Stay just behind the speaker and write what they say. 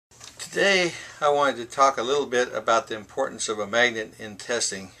Today I wanted to talk a little bit about the importance of a magnet in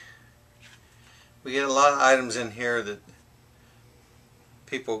testing. We get a lot of items in here that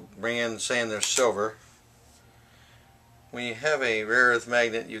people bring in saying they're silver. When you have a rare earth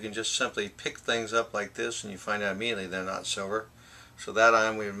magnet, you can just simply pick things up like this and you find out immediately they're not silver. So that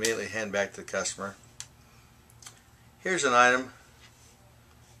item we immediately hand back to the customer. Here's an item.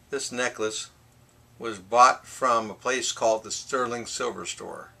 This necklace was bought from a place called the Sterling Silver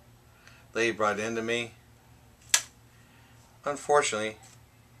Store. They brought it into me. Unfortunately,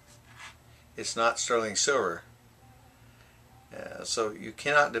 it's not sterling silver. So you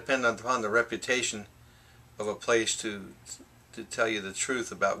cannot depend upon the reputation of a place to tell you the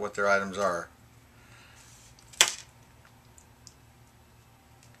truth about what their items are.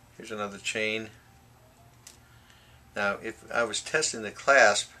 Here's another chain. Now, if I was testing the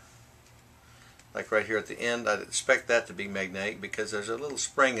clasp, like right here at the end, I'd expect that to be magnetic because there's a little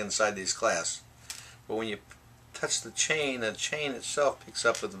spring inside these clasps. But when you touch the chain itself picks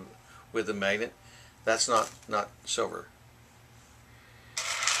up with the magnet. That's not silver.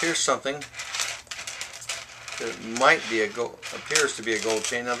 Here's something that might be appears to be a gold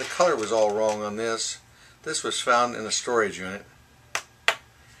chain. Now the color was all wrong on this. This was found in a storage unit.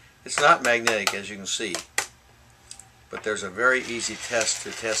 It's not magnetic, as you can see, but there's a very easy test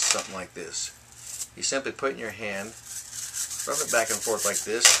to test something like this. You simply put it in your hand, rub it back and forth like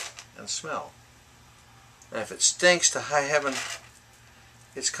this, and smell. And if it stinks to high heaven,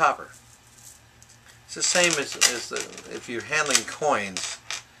 it's copper. It's the same as if you're handling coins.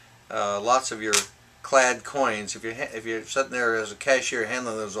 Lots of your clad coins. If you're sitting there as a cashier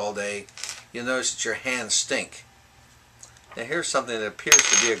handling those all day, you'll notice that your hands stink. Now here's something that appears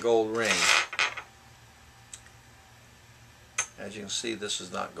to be a gold ring. As you can see, this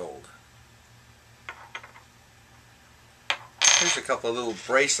is not gold. Here's a couple of little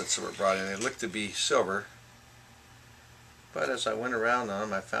bracelets that were brought in. They looked to be silver, but as I went around on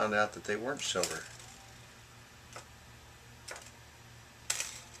them, I found out that they weren't silver.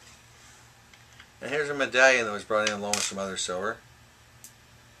 And here's a medallion that was brought in along with some other silver.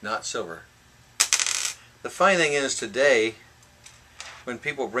 Not silver. The funny thing is today, when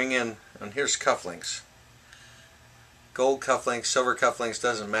people bring in, and here's cufflinks. Gold cufflinks, silver cufflinks,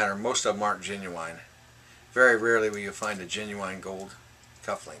 doesn't matter. Most of them aren't genuine. Very rarely will you find a genuine gold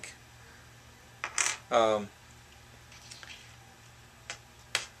cufflink.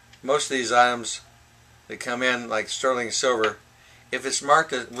 Most of these items that come in like sterling silver, if it's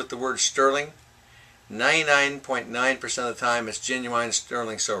marked with the word sterling, 99.9% of the time it's genuine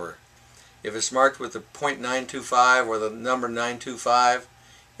sterling silver. If it's marked with the .925 or the number 925,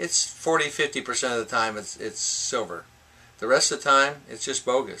 it's 40-50% of the time it's silver. The rest of the time it's just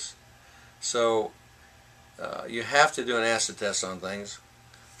bogus. So you have to do an acid test on things.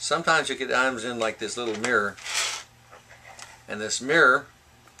 Sometimes you get items in like this little mirror, and this mirror,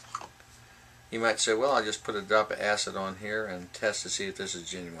 you might say, well, I'll just put a drop of acid on here and test to see if this is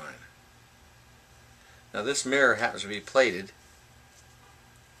genuine. Now this mirror happens to be plated,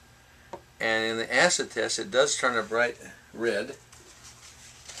 and in the acid test it does turn a bright red,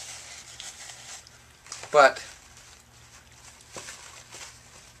 but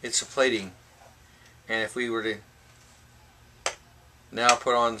it's a plating. And if we were to now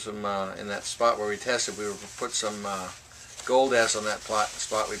put on some, in that spot where we tested, we were to put some gold acid on that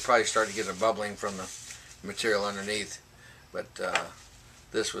spot, we'd probably start to get a bubbling from the material underneath. But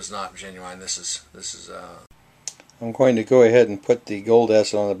this was not genuine. This is. I'm going to go ahead and put the gold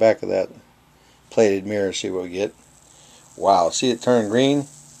acid on the back of that plated mirror and see what we get. Wow! See it turn green?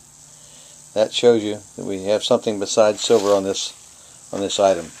 That shows you that we have something besides silver on this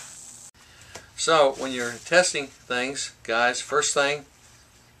item. So when you're testing things, guys, first thing,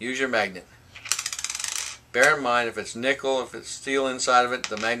 use your magnet. Bear in mind, if it's nickel, if it's steel inside of it,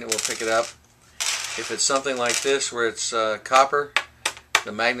 the magnet will pick it up. If it's something like this where it's copper,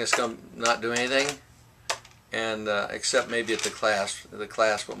 the magnet's going to not do anything, and except maybe at the clasp. The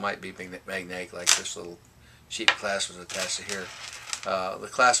clasp might be magnetic, like this little cheap clasp was attached to here. The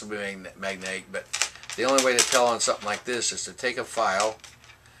clasp will be magnetic, but the only way to tell on something like this is to take a file.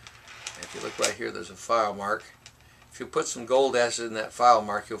 If you look right here, there's a file mark. If you put some gold acid in that file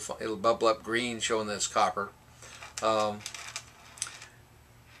mark, it'll bubble up green, showing that it's copper.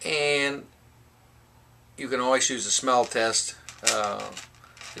 And you can always use a smell test.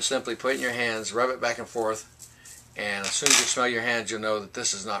 You simply put it in your hands, rub it back and forth, and as soon as you smell your hands, you'll know that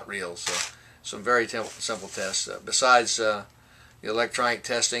this is not real. So, some very simple tests. Besides the electronic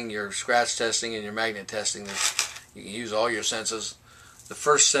testing, your scratch testing, and your magnet testing, you can use all your senses. The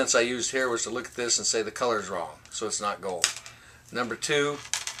first sense I used here was to look at this and say the color is wrong, so it's not gold. Number two,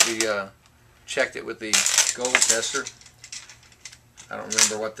 We checked it with the gold tester. I don't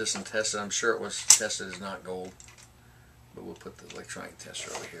remember what this one tested. I'm sure it was tested as not gold. But we'll put the electronic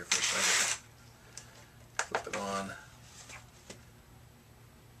tester over here for a second. Flip it on.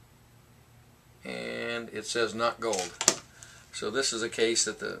 And it says not gold. So this is a case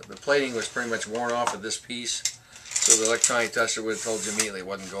that the plating was pretty much worn off of this piece. So the electronic tester would have told you immediately it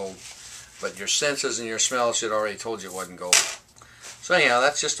wasn't gold. But your senses and your smell should already told you it wasn't gold. So anyhow,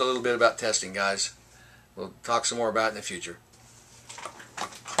 that's just a little bit about testing, guys. We'll talk some more about it in the future.